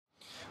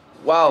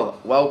Well,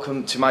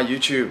 welcome to my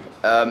YouTube.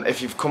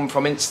 If you've come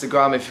from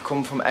Instagram, if you've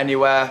come from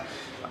anywhere,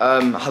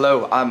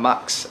 hello, I'm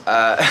Max.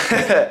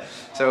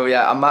 So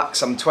yeah, I'm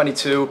Max, I'm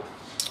 22,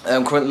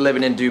 I'm currently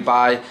living in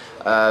Dubai.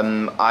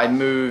 I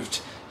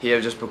moved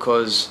here just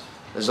because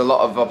there's a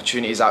lot of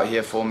opportunities out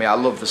here for me. I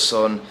love the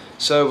sun,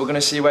 so we're gonna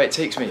see where it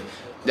takes me.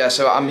 Yeah,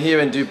 so I'm here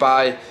in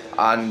Dubai,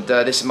 and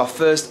this is my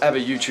first ever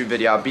YouTube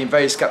video. I've been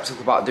very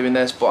skeptical about doing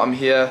this, but I'm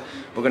here.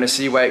 We're gonna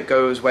see where it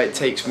goes, where it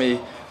takes me,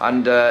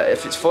 and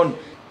if it's fun.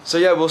 So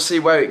yeah, we'll see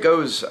where it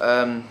goes.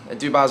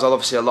 Dubai is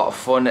obviously a lot of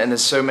fun, and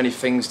there's so many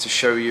things to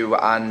show you,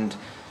 and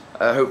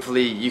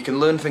hopefully you can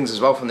learn things as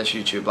well from this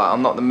YouTube. Like,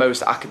 I'm not the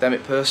most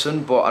academic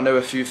person, but I know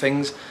a few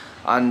things,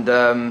 and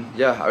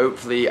yeah,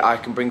 hopefully I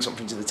can bring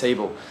something to the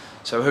table.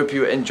 So I hope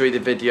you enjoy the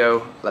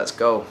video. Let's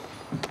go.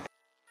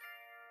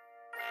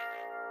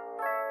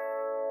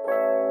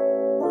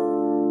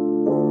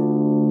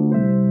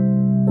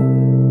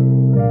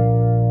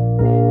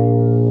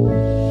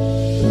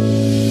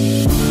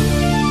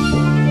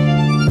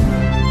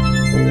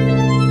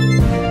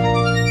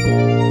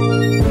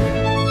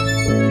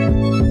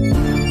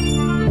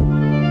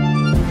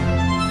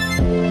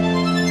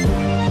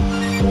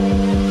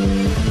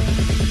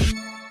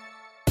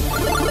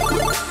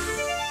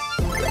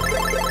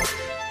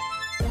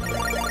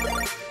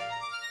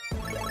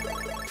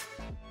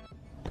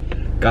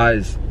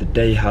 Guys, the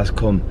day has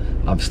come.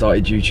 I've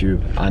started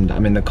YouTube and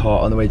I'm in the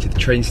car on the way to the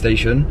train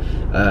station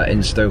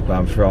in Stoke, where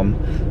I'm from,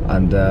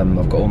 and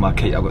I've got all my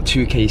I've got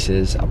 2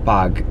 cases, a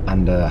bag,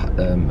 and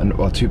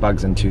well, 2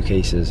 bags and 2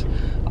 cases,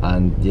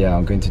 and yeah,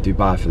 I'm going to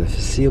Dubai for the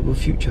foreseeable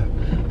future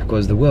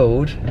because the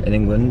world in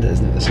England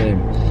isn't the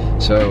same.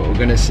 So we're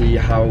gonna see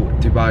how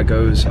Dubai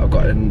goes. I've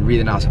got a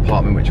really nice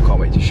apartment which I can't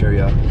wait to show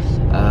you.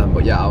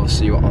 But yeah, I'll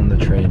see you on the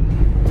train.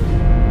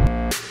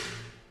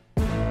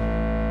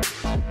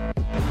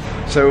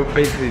 So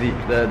basically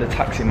the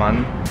taxi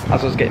man,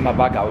 as I was getting my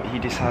bag out, he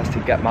decides to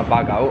get my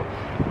bag out,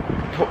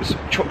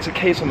 chucks a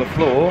case on the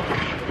floor,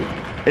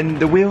 and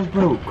the wheels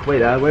broke. Wait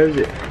there, where is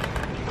it?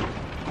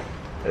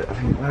 I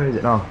think, where is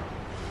it now?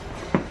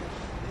 I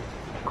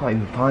can't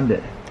even find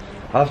it.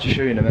 I'll have to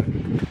show you in a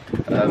minute.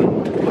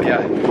 But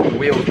yeah, the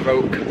wheels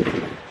broke.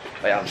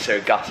 Oh yeah, I'm so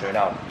gassed right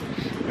now.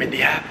 I'm in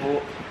the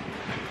airport,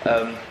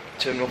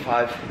 Terminal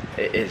 5,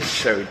 it is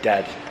so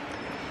dead.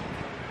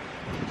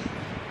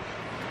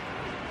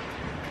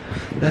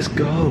 Let's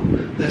go,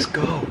 let's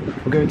go.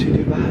 We're going to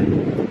Dubai.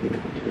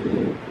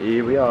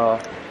 Here we are.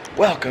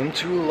 Welcome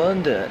to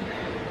London.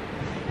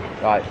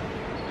 Right,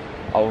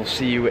 I'll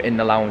see you in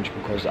the lounge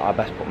because I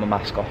best put my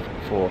mask on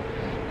before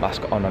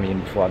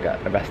I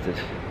get arrested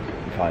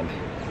and fined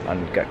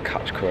and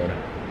catch corona.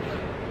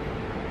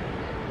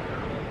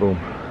 Boom.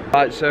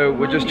 Right, so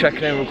we're just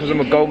checking in because I'm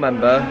a gold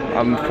member.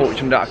 I'm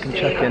fortunate that I can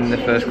check in the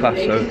first class.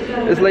 So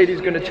this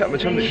lady's going to check my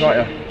temperature,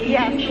 right?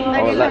 Yes.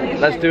 Oh,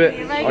 let's do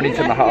it. I need to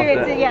take my hat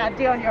off there. Yeah,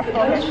 do on your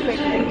forehead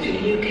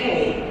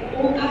quickly.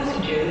 All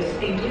passengers,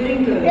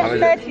 including those. Yes,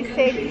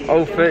 36.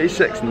 Oh,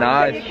 36,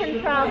 nice. So you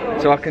can travel.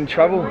 So I can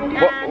travel.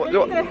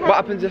 What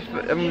happens if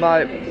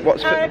like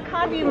it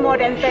can't be more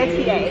than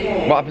 30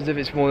 days. What happens if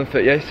it's more than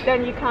 38?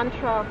 Then you can't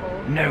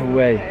travel. No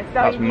way. So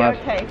that's mad.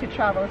 It's okay to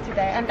travel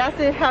today, and that's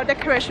the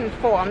declaration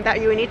form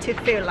that you need to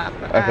fill up.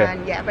 Okay.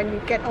 And yeah, when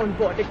you get on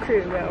board, the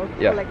crew will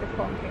collect the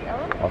form for you.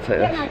 I'll take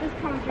this. I'll just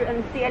come through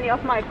and see any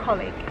of my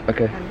colleagues.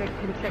 Okay.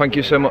 Thank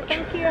you so much.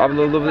 Thank you. Have a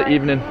lovely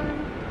evening.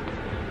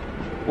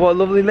 What a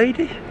lovely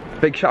lady.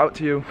 Big shout out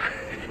to you.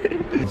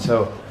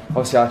 So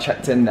obviously I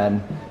checked in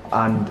then,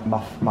 and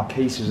my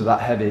cases are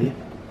that heavy,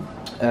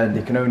 and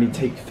they can only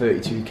take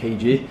 32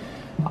 kg,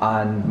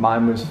 and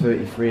mine was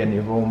 33 and the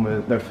other one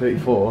was, no,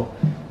 34,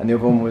 and the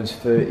other one was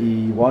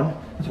 31.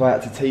 So I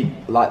had to take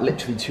like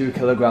literally 2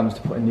 kilograms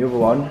to put in the other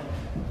one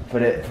for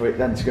it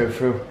then to go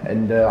through,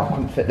 and I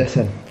couldn't fit this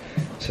in.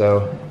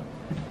 So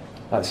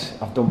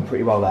I've done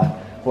pretty well there.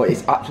 But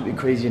it's absolutely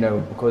crazy, you know,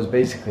 because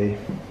basically,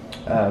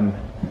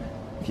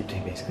 keep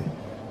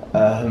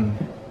saying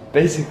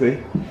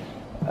basically,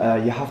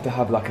 you have to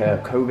have like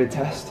a COVID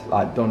test,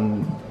 like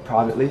done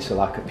privately, so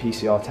like a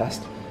PCR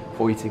test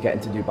for you to get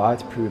into Dubai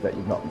to prove that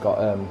you've not got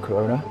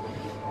corona.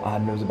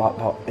 And there was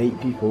about 8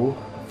 people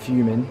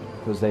fuming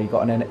because they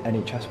got an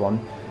NHS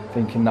one,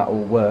 thinking that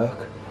will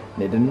work,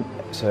 and it didn't.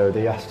 So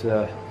they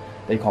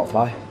can't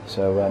fly.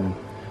 So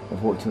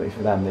unfortunately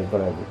for them, they've got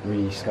to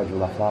reschedule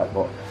their flight.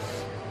 But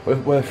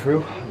we're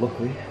through,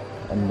 luckily,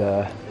 and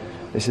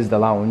this is the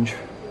lounge.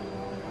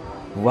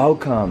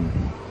 Welcome.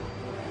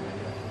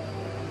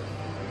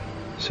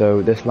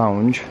 So this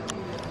lounge,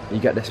 you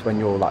get this when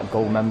you're like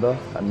gold member,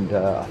 and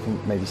I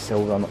think maybe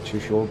silver, I'm not too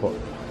sure, but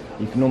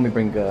you can normally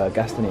bring a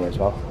guest in here as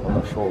well. I'm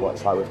not sure what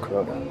it's like with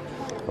corona,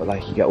 but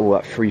like you get all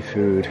that free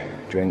food,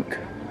 drink.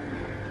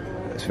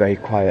 It's very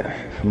quiet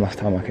from last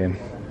time I came.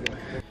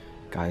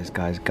 Guys,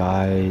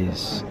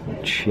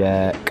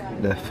 check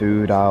the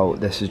food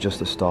out. This is just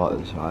the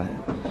starters, right?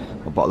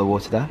 A bottle of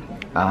water there,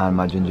 and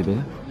my ginger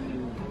beer.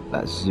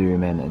 Let's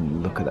zoom in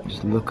and look at that,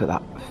 just look at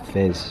that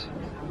fizz.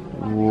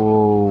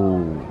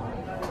 Whoa.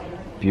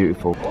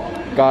 beautiful.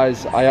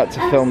 Guys, I had to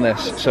film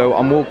this. So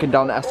I'm walking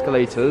down the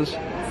escalators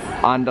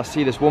and I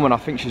see this woman, I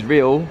think she's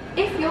real.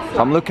 So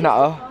I'm looking at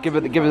her, give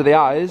her the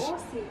eyes,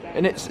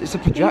 and it's a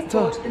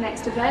projector. The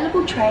next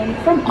available train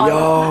from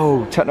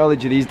Yo,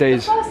 technology these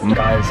days.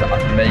 Guys,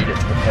 I've made it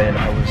to the plane.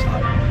 I was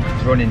like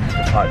running to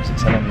the types, it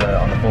said on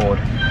the board.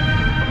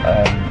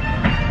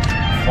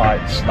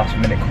 Flights, last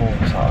minute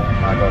calls, oh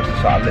my god.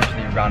 So I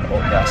literally ran up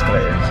the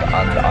escalators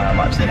and I am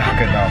actually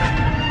knackered now.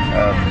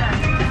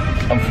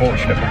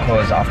 Unfortunate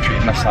because I've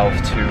treated myself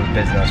to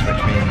business,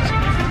 which means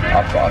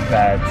I've got a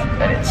bed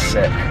and it's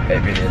sick.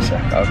 It really is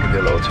sick. I'll give you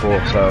a little tour.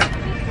 So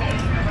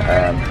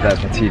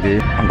there's my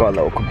TV. I've got a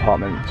little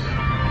compartment,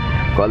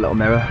 got a little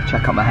mirror,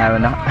 check out my hair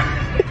and that.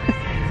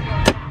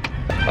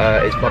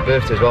 It's my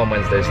birthday as well on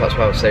Wednesday, so that's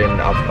why I was saying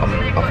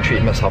I've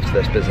treated myself to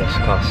this business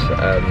class.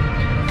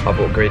 I've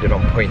upgraded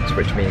on points,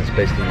 which means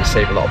basically you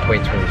save a lot of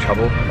points when you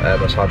travel.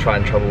 So I try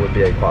and travel with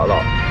BA quite a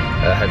lot,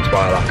 hence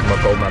why I'm a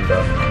gold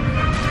member.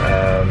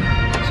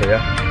 So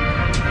yeah,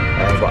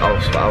 what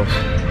else? Should I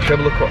have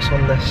a look what's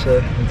on this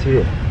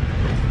interior?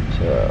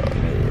 So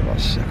maybe 1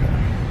 second.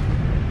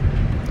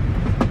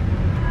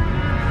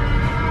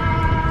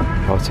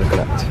 How to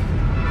connect?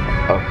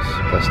 Oh,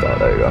 press start,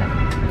 there you go.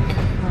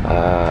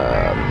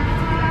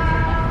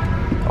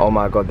 Oh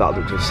my god, that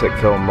looks like a sick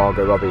film.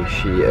 Margot Robbie,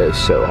 she is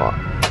so hot.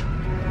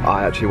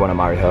 I actually want to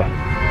marry her.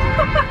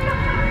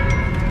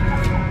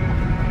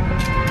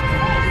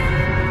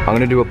 I'm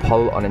going to do a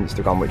poll on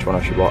Instagram which one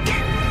I should watch.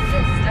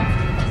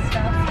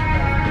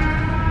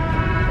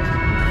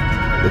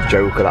 The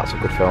Joker, that's a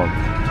good film.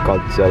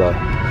 Godzilla.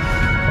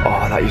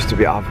 Oh, that used to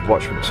be, I've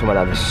watched some of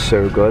them, it's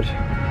so good.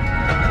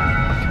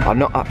 I'm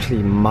not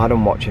actually mad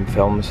on watching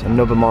films.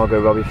 Another Margot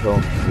Robbie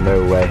film?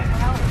 No way.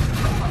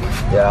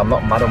 Yeah, I'm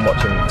not mad on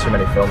watching too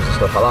many films and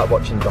stuff. I like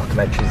watching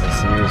documentaries and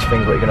series,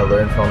 things what you're going to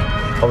learn from.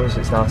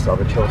 Obviously it's nice to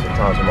have a chill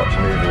sometimes and watch a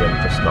movie and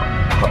just not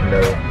have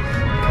no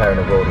care in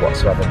the world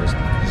whatsoever and just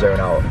zone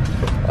out.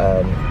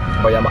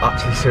 But yeah, I'm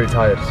actually so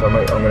tired, so I'm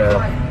going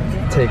to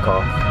take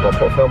off. Well,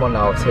 put a film on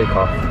now, take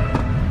off,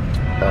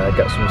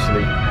 get some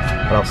sleep,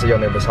 and I'll see you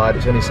on the other side.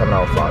 It's only a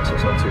 7-hour flight, so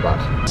it's not too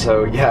bad.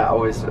 So yeah, I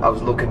was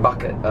looking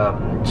back at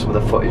some of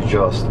the footage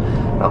just,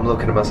 and I'm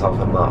looking at myself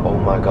and I'm like, oh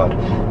my god.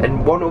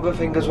 And one other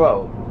thing as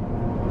well,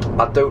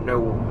 I don't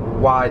know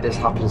why this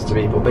happens to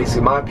me, but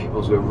basically my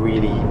pupils go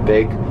really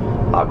big,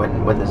 like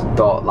when there's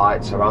dark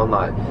lights around,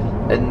 like,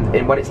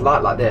 and when it's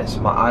light like this,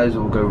 my eyes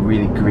will go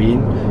really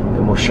green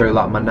and will show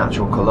like my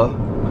natural colour.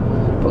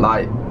 But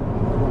like,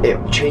 it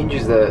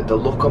changes the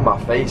look on my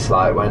face,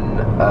 like when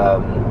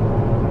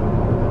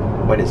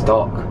it's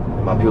dark,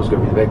 my pupils go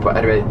really big. But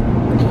anyway,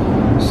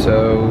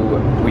 so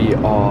we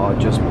are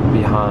just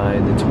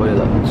behind the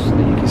toilets.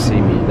 You can see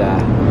me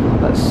there.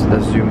 Let's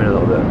zoom in a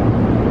little bit.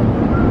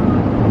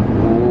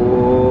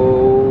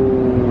 Whoa!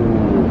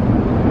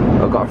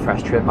 I've got a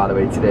fresh trim by the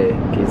way today.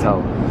 Can you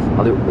tell?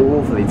 I look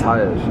awfully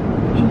tired.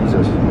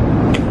 Jesus.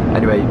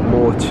 Anyway,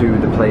 more to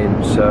the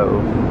plane.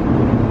 So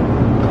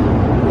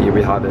here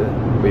we have it.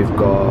 We've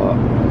got.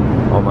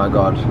 Oh my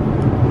god,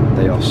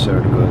 they are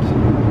so good.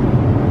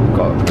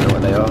 Got, you know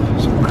what they are?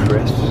 Some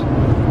crisps,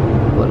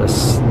 a little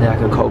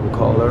snack of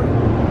Coca-Cola.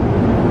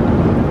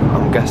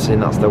 I'm guessing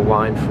that's the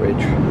wine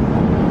fridge.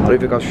 I don't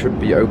think I should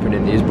be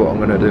opening these, but I'm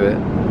gonna do it.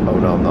 Oh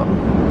no, I'm not.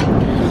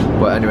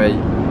 But anyway,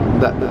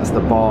 that's the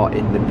bar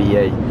in the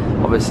BA.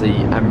 Obviously,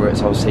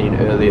 Emirates, I was saying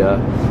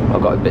earlier, I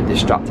got a bit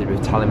distracted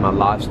with telling my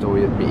life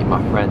story of meeting my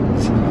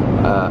friends.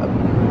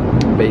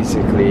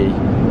 Basically,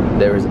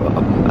 there is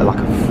like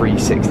a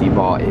 360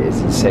 bar. It is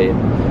insane,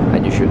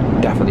 and you should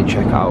definitely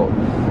check out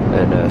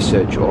and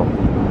search it up.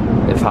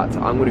 In fact,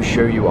 I'm going to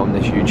show you on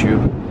this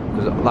YouTube,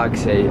 because like I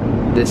say,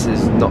 this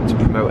is not to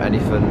promote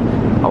anything.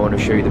 I want to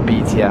show you the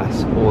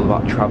BTS, all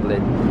about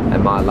travelling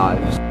and my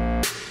life.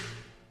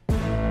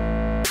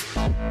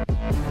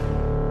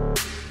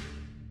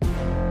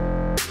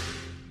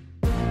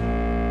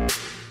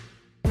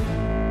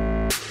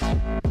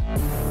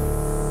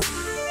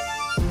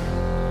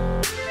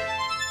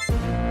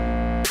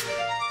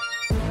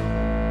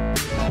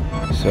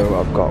 So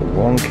I've got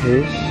one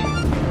case,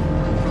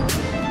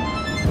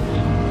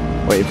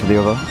 waiting for the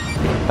other,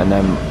 and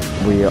then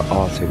we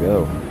are to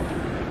go.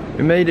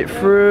 We made it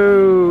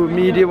through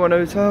Media One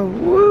Hotel.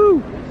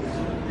 Woo!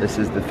 This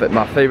is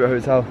my favourite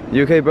hotel.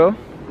 You okay, bro?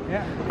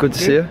 Yeah. Good to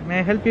see you. May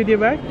I help you with your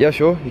bag? Yeah,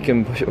 sure. You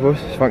can push it for us.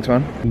 Thanks,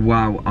 man.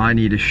 Wow, I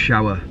need a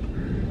shower.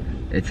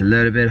 It's a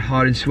little bit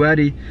hot and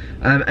sweaty.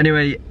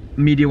 Anyway,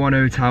 Media One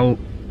Hotel.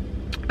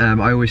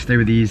 I always stay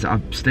with these.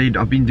 I've been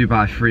to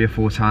Dubai 3 or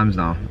 4 times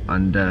now,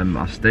 and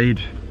I've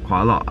stayed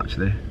quite a lot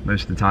actually,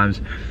 most of the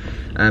times.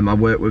 I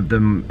work with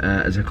them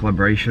as a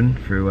collaboration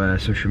through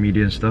social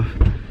media and stuff,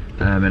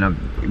 and I've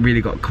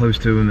really got close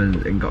to them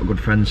and got good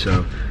friends,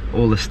 so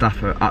all the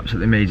staff are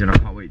absolutely amazing. I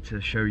can't wait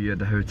to show you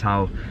the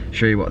hotel,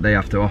 show you what they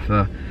have to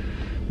offer.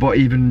 But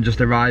even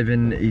just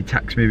arriving, he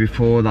texted me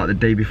before, like the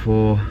day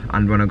before,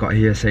 and when I got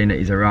here saying that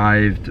he's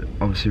arrived.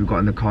 Obviously we've got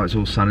in the car, it's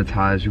all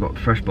sanitised, we've got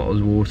fresh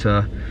bottles of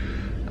water.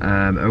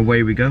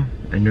 Away we go,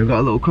 and we've got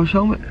a little crush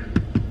helmet.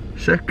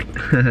 Sick.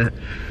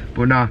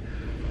 But nah,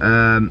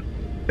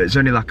 it's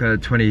only like a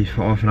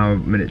half an hour,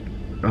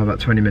 about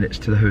 20 minutes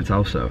to the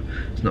hotel, so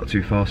it's not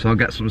too far. So I'll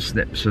get some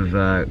snips of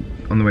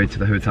on the way to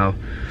the hotel.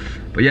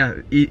 But yeah,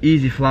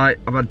 easy flight.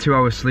 I've had 2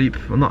 hours sleep.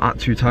 I'm not that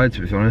too tired,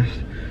 to be honest.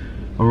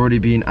 I've already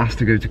been asked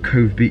to go to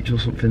Cove Beach or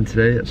something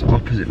today. It's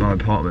opposite my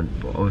apartment,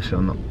 but obviously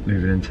I'm not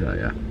moving into that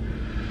yet.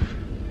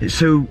 It's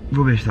so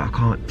rubbish that I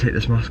can't take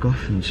this mask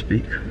off and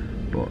speak,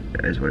 but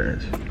it is what it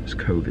is. It's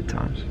COVID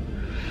times.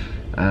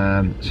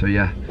 So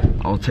yeah,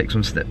 I'll take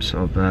some snips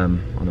of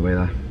on the way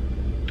there.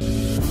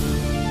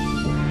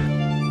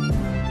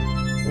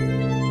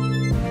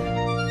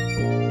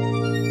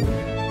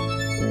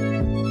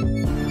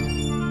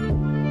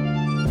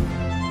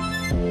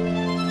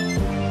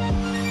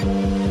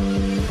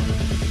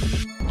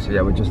 So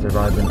yeah, we're just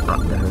arriving at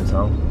the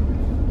hotel.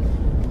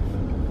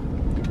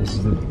 This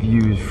is the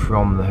views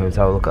from the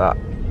hotel, look at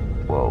that.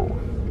 Whoa.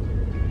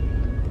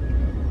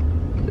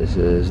 This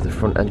is the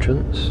front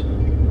entrance.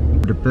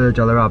 The Burj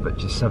Al Arab,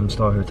 which is a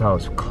 7-star hotel,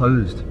 it's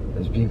closed.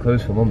 It's been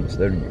closed for months.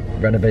 They're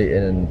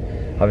renovating and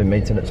having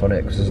maintenance on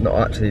it because there's not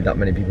actually that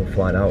many people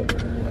flying out.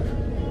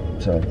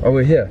 So, oh,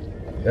 we're here?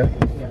 Yeah?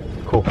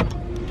 Cool.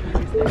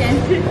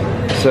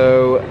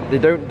 So, they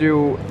don't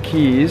do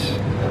keys.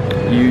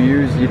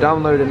 You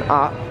download an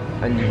app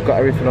and you've got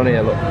everything on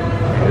here, look.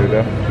 Here we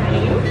go.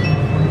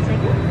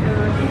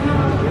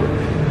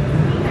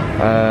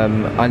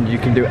 And you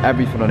can do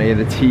everything on here,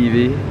 the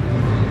TV,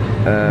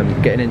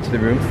 getting into the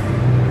room.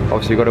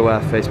 Obviously you've got to wear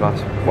a face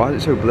mask. Why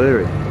is it so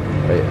blurry?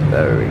 Wait,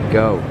 there we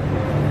go.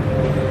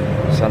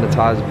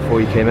 Sanitizer before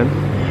you came in.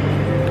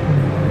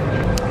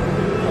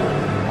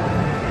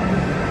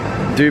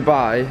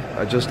 Dubai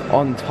are just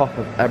on top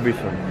of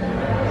everything.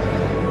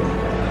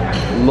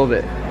 Love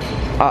it.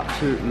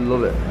 Absolutely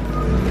love it.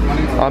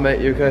 Hi mate,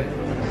 you okay?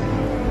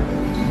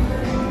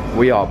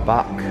 We are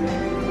back.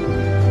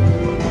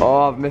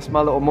 Oh, I've missed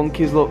my little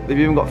monkeys, look. They've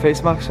even got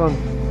face masks on.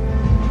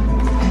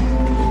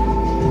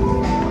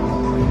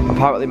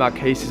 Apparently my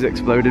case has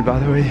exploded, by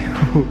the way.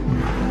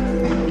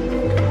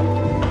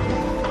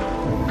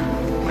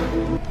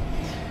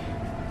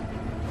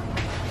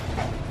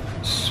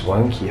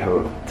 Swanky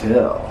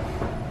hotel.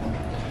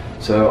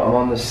 So I'm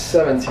on the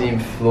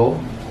 17th floor.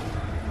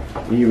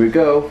 Here we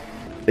go.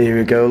 Here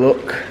we go,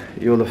 look.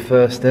 You're the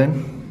first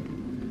in.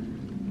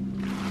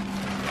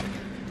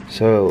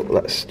 So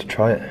let's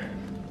try it.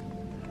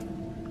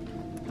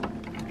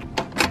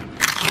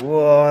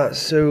 Whoa, that's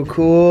so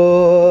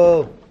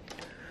cool.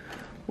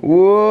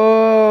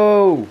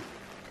 Whoa!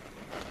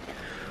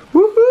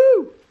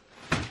 Woohoo!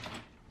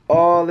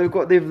 Oh, look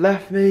what they've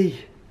left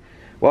me.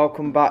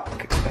 Welcome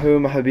back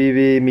home,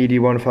 Habibi,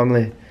 Media One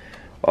family.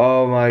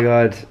 Oh my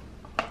god.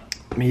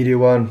 Media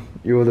One,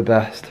 you're the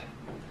best.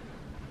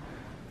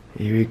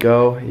 Here we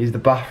go. Here's the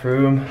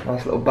bathroom.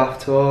 Nice little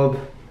bathtub.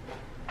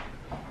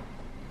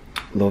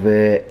 Love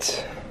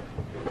it.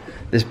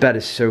 This bed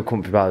is so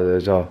comfy, by the way,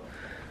 as well.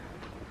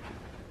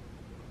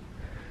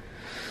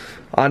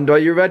 And are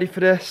you ready for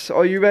this?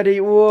 Are you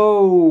ready?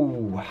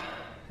 Whoa!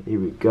 Here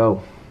we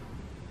go.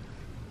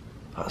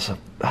 That's a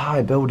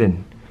high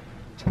building.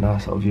 It's a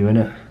nice little view,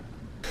 innit?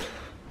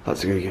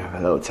 That's a good give a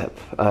little tip.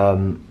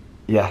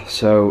 Yeah,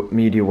 so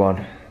Media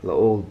One,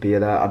 little beer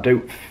there. I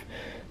don't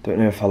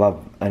know if I'll have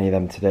any of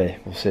them today.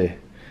 We'll see.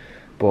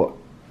 But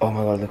oh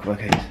my god, look at my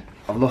case.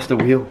 I've lost a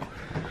wheel.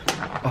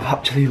 I've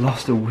actually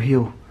lost a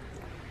wheel.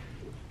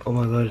 Oh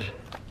my god.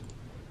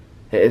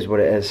 It is what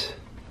it is.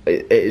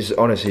 It is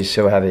honestly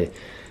so heavy.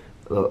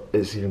 Look,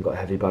 it's even got a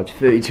heavy badge.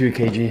 32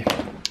 kg.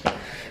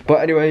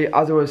 But anyway,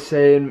 as I was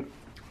saying,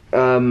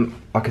 I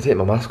can take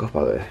my mask off,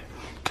 by the way.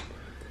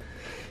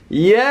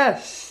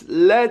 Yes,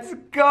 let's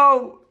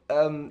go.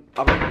 I've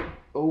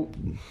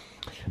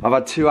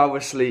had 2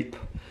 hours sleep.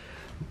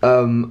 I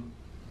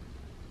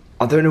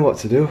don't know what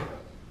to do.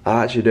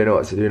 I actually don't know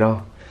what to do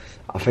now.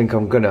 I think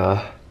I'm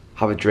gonna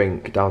have a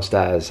drink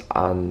downstairs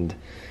and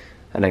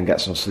then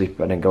get some sleep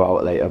and then go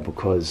out later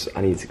because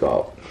I need to go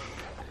out.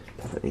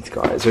 I need to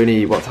go out. It's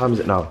only, what time is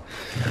it now?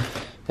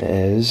 It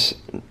is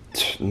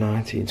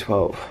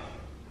 19:12.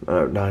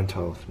 No,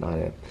 9:12, 9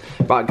 AM.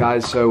 Right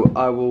guys, so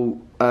I will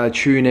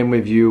tune in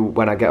with you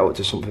when I get out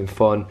to something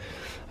fun.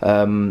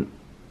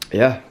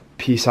 Yeah,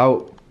 peace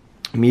out.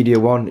 Media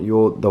One,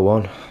 you're the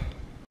one.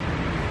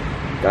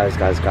 Guys.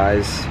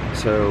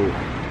 So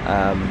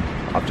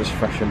I've just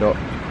freshened up.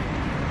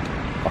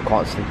 I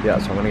can't sleep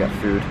yet, so I'm gonna get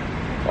food.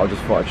 I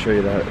just thought I'd show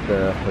you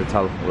the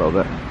hotel a little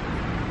bit.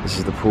 This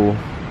is the pool.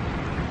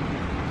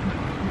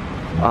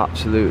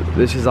 Absolute.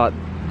 This is like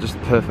just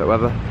perfect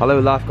weather. Hello,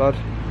 lifeguard.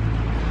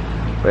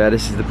 But yeah,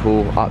 this is the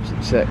pool.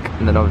 Absolutely sick.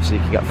 And then obviously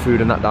you can get food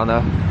and that down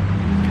there.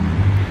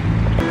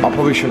 I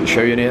probably shouldn't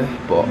show you in here,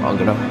 but I'm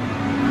gonna.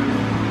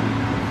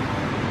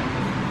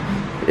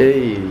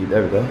 Hey,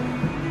 there we go.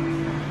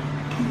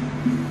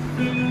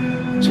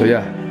 So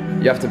yeah,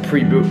 you have to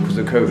pre-book because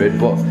of COVID,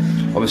 but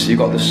obviously you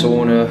got the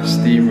sauna,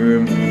 steam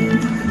room.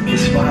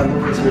 This is why I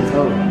love this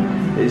hotel.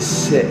 It's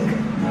sick.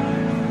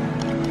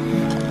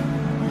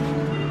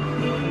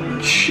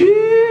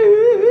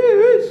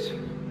 Cheers!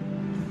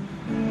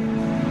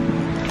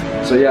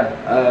 So yeah,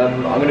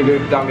 I'm gonna go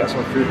down and get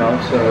some food now,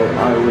 so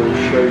I will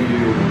show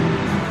you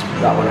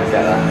that when I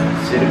get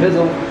there. See you in a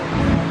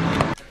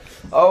bizzle.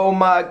 Oh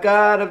my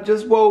god, I've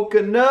just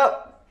woken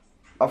up.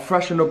 I've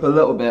freshened up a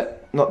little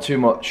bit, not too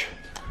much.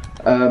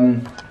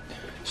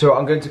 So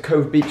I'm going to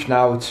Cove Beach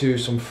now to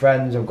some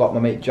friends. I've got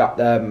my mate Jack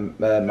there,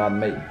 my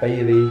mate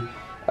Bailey.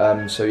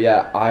 So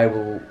yeah, I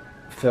will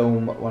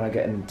film when I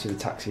get into the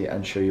taxi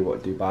and show you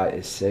what Dubai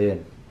is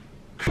saying.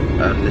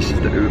 This is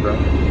the Uber.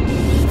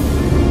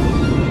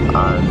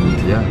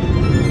 And yeah,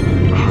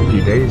 happy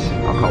days,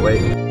 I can't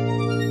wait.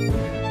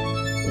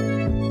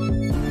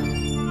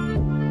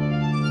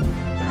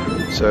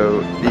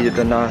 So these are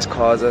the nice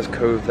cars, there's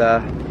Cove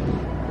there,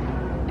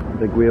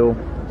 big wheel,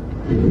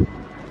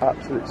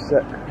 absolute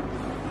sick.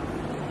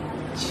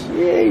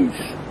 Jeez,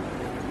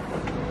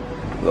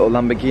 little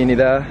Lamborghini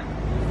there,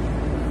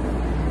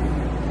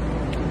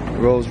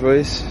 Rolls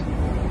Royce,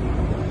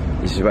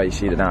 this is where you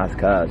see the nice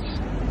cars.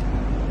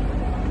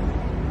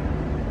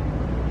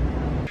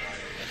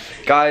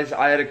 Guys,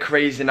 I had a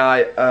crazy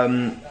night.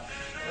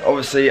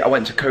 Obviously I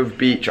went to Cove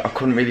Beach, I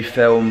couldn't really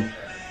film.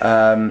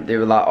 They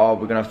were like, oh,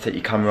 we're gonna have to take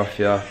your camera off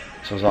here.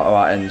 So I was like,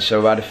 alright, and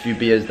so we had a few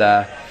beers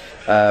there.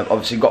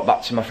 Obviously got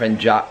back to my friend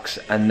Jack's,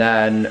 and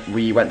then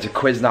we went to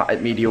quiz night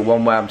at Media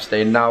One where I'm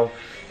staying now.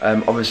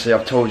 Obviously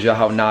I've told you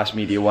how nice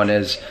Media One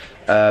is,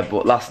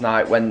 but last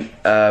night when,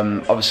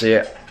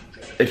 obviously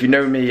if you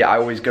know me, I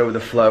always go with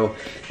the flow,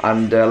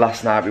 and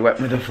last night we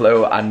went with the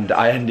flow and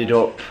I ended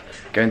up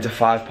going to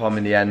 5 Palm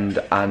in the end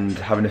and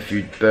having a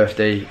few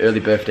early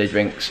birthday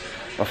drinks.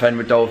 My friend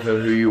Rodolfo,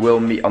 who you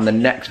will meet on the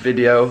next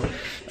video,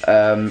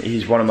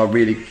 he's one of my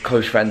really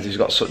close friends. He's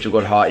got such a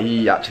good heart.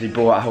 He actually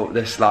brought out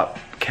this like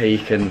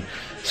cake and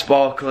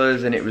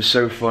sparklers, and it was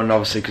so fun.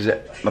 Obviously, because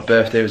my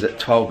birthday was at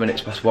 12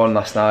 minutes past 1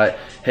 last night.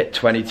 Hit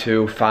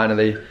 22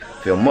 finally.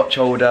 Feel much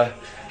older,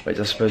 which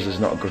I suppose is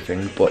not a good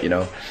thing, but you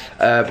know.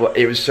 But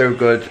it was so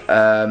good.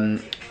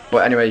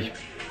 But anyway,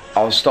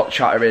 I'll stop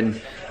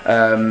chattering.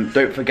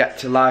 Don't forget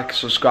to like,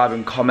 subscribe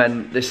and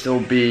comment. This will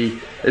be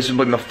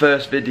my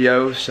first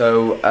video,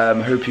 so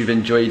hope you've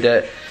enjoyed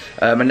it.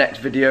 My next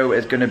video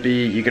is going to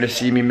be, you're going to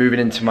see me moving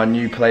into my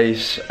new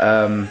place.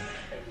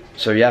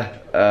 So yeah,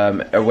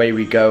 away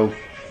we go.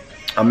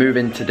 I'm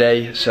moving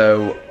today,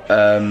 so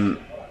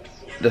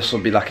this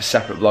will be like a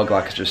separate vlog,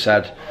 like I just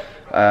said.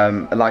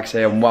 And like I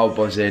say, I'm well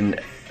buzzing.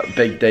 A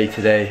big day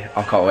today,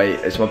 I can't wait.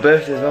 It's my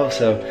birthday as well,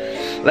 so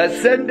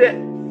let's send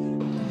it.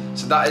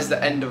 So that is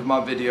the end of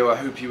my video. I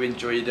hope you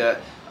enjoyed it.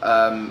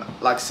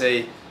 Like I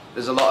say,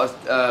 there's a lot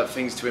of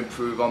things to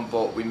improve on,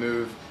 but we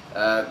move.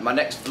 My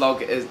next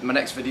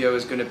video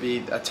is going to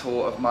be a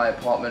tour of my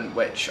apartment,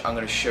 which I'm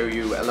going to show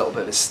you a little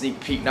bit of a sneak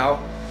peek now.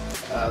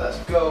 Let's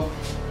go.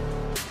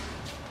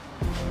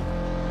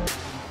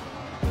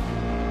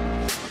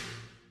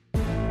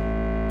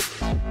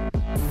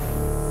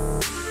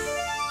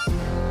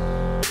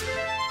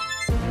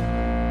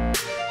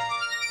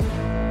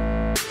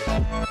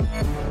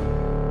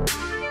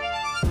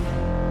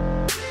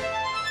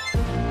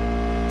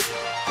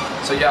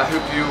 So yeah, I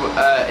hope you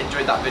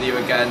enjoyed that video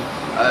again.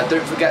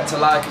 Don't forget to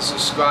like and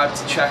subscribe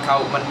to check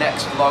out my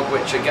next vlog,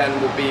 which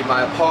again will be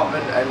my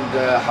apartment and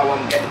how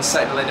I'm getting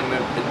settled in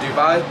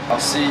Dubai. I'll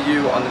see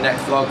you on the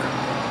next vlog.